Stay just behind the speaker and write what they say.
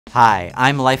Hi,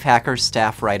 I'm Lifehacker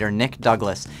staff writer Nick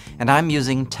Douglas, and I'm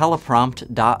using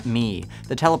Teleprompt.me,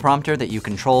 the teleprompter that you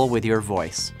control with your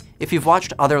voice. If you've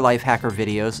watched other Lifehacker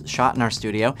videos shot in our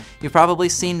studio, you've probably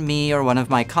seen me or one of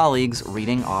my colleagues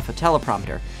reading off a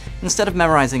teleprompter. Instead of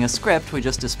memorizing a script, we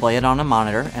just display it on a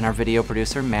monitor, and our video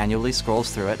producer manually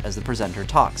scrolls through it as the presenter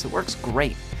talks. It works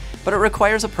great, but it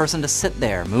requires a person to sit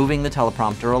there, moving the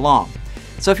teleprompter along.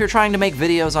 So if you're trying to make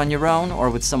videos on your own or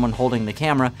with someone holding the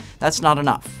camera, that's not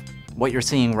enough. What you're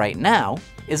seeing right now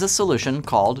is a solution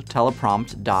called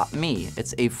Teleprompt.me.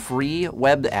 It's a free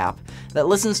web app that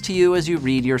listens to you as you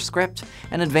read your script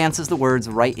and advances the words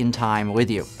right in time with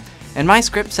you. And my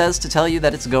script says to tell you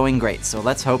that it's going great, so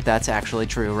let's hope that's actually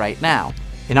true right now.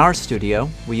 In our studio,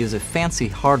 we use a fancy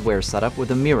hardware setup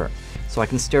with a mirror, so I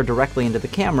can stare directly into the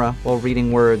camera while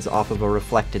reading words off of a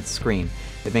reflected screen.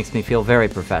 It makes me feel very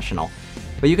professional.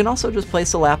 But you can also just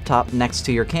place a laptop next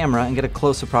to your camera and get a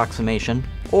close approximation,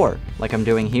 or, like I'm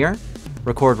doing here,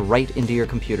 record right into your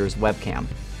computer's webcam.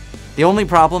 The only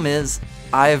problem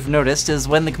I've noticed is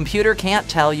when the computer can't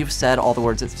tell you've said all the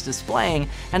words it's displaying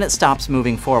and it stops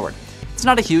moving forward. It's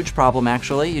not a huge problem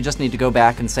actually, you just need to go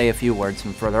back and say a few words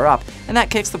from further up, and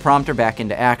that kicks the prompter back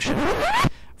into action.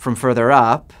 From further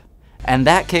up, and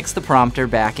that kicks the prompter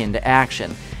back into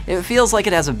action. It feels like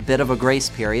it has a bit of a grace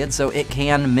period, so it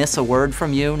can miss a word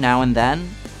from you now and then,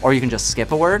 or you can just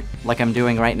skip a word, like I'm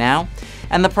doing right now,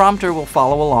 and the prompter will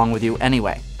follow along with you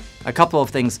anyway. A couple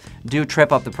of things do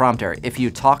trip up the prompter. If you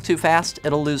talk too fast,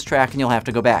 it'll lose track and you'll have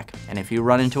to go back. And if you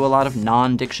run into a lot of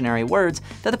non-dictionary words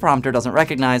that the prompter doesn't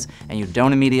recognize and you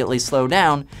don't immediately slow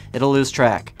down, it'll lose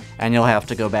track and you'll have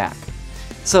to go back.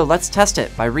 So let's test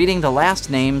it by reading the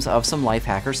last names of some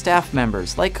Lifehacker staff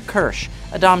members, like Kirsch,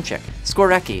 Adamczyk,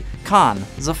 Skorecki, Kahn,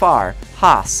 Zafar,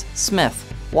 Haas,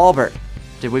 Smith, Walbert.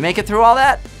 Did we make it through all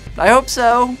that? I hope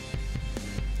so.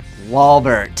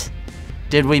 Walbert.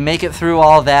 Did we make it through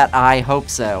all that? I hope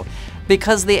so.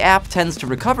 Because the app tends to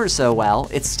recover so well,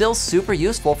 it's still super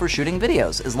useful for shooting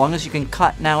videos, as long as you can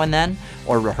cut now and then,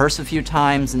 or rehearse a few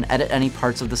times and edit any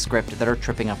parts of the script that are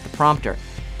tripping up the prompter.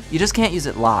 You just can't use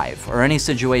it live, or any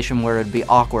situation where it'd be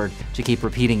awkward to keep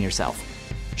repeating yourself.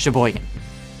 Sheboygan.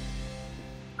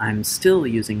 I'm still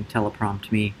using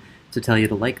Teleprompt.me to tell you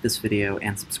to like this video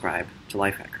and subscribe to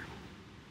Lifehacker.